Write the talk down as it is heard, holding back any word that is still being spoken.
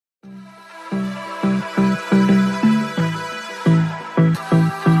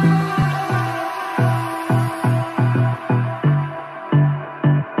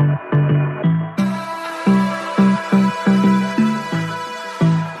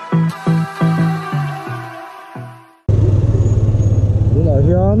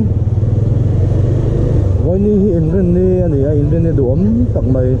hian voi ni hi in ren ni ani a in ren ni duam tak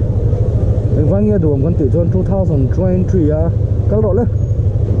mai en van nge duam kan ti chon 2023 a kal ro le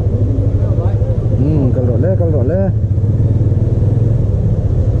kal ro le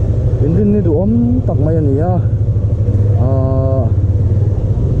in ren ni duam tak mai ani a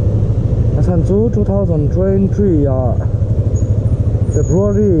asan chu 2023 a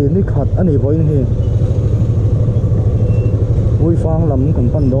February ni khat ani voi ni Hmuifang lam kan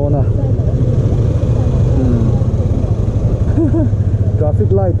pan do na traffic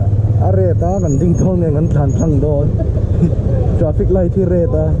light are ta kan ding thong nge kan than thang do traffic light thi re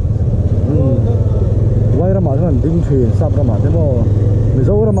ta wai ra ma kan ding thin sap ra ma te mo mi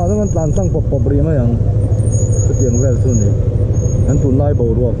zo ra ma kan tlan tang pop pop ri ma yang su tiang vel su ni an tu lai bo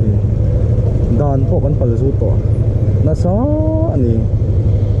ro ki dan po kan pal su to na sa ani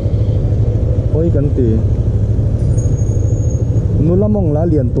oi kan ti nu lamong la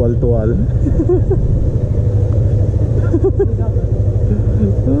lian tual tual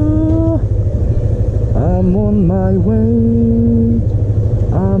I'm on my way,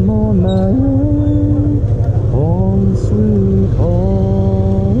 I'm on my way, home sweet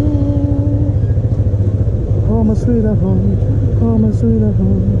home, home sweet home, home sweet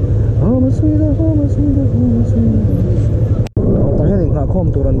home, home sweet home, sweet home, sweet home. Ta hian nga khom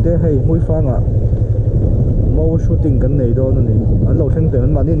turan te hei Hmuifang a mo shooting kan nei do ni an lo theng te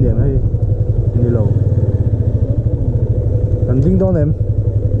an ma ni nem hei ni lo kan ding do nem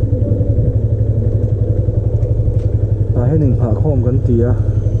ta hian ha khom kan ti a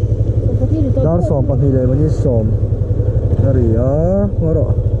dar som pa ni le mani som ari a ngoro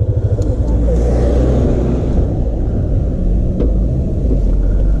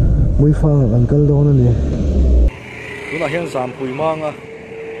Hmuifang an kal do na ni tuna hian sam pui manga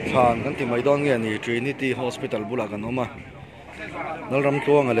than kan ti mai don nge ni Trinity Hospital bula kan oma nalram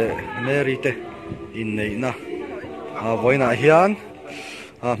Tluanga le Mary te in nei na voina hian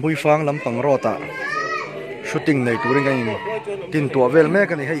Hmuifang lampang rota shooting nei turing kan tin tua vel me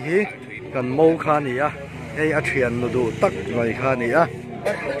kan hei hi kan mo kha ni a hei a thian nu du tak noi kha ni a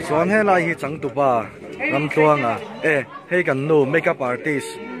son he lai hi chang tu pa lam Tluanga hei kan nu makeup artist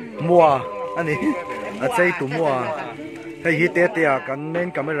mua ani a chei tu mua hei hi te te a kan main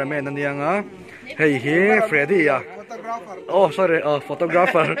cameraman ani anga hei hi Freddy a oh sorry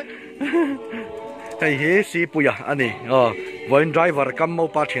photographer hei hi si puya ani voin driver kam mo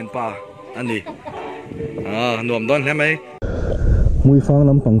pa thian pa ani nuam don he mai Hmuifang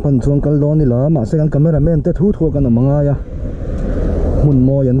lam pang pan chuang kal don ni la ma se kan cameraman te thu thu kan manga ya mun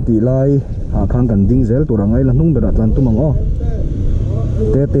mo yan ti lai khang kan ding zel turangai la nung berat lan tu mang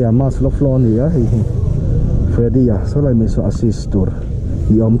te te ama slow flow ni ya hei Freddy ya so lai me so assist tur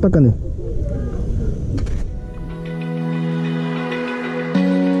ni om takani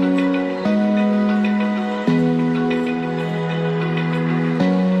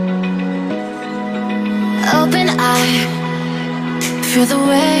open eye, feel the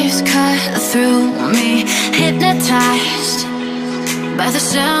waves cut through me, hypnotized by the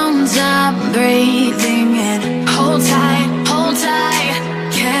sounds I'm breathing in. Hold tight,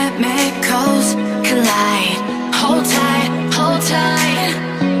 chemicals collide. Hold tight, hold tight,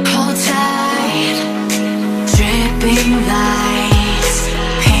 hold tight. Dripping lights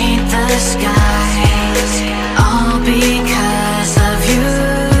paint the skies, all because of you.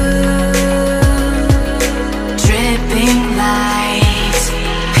 Dripping lights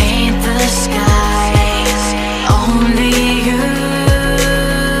paint the skies, only you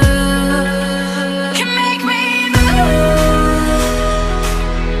can make me move.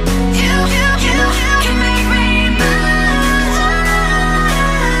 You can make me move.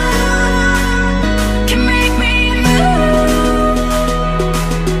 Can make me move.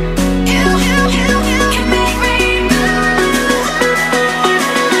 You can make me move.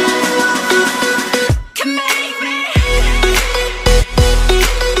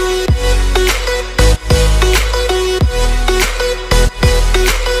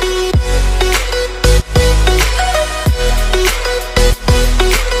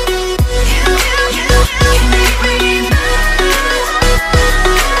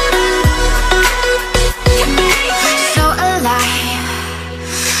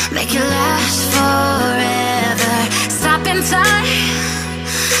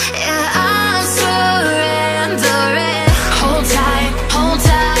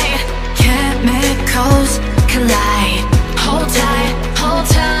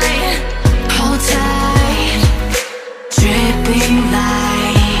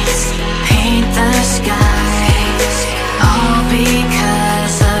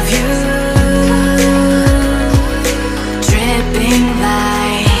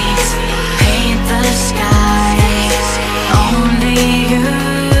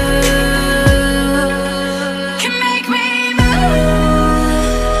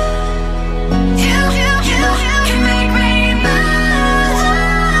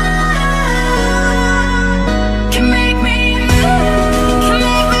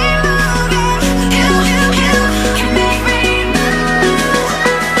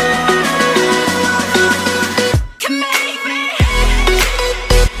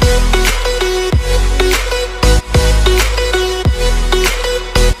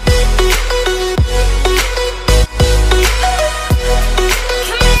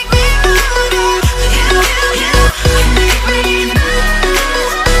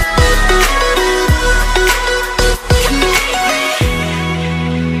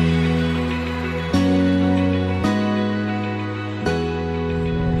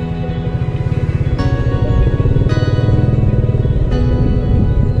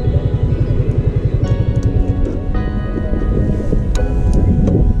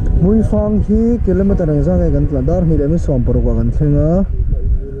 Hmuifang hi kilometer ang sa ngay kan tladar ni lemi som por wa kan thenga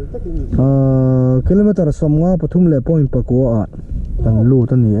kilometer som nga pathum le point pakua kan lu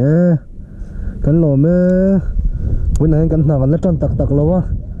ta ni e kan lo me win hen kan na kan tan tak tak lawa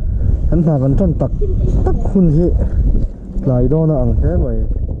kan na kan tan tak tak hun hi lai do na ang he mai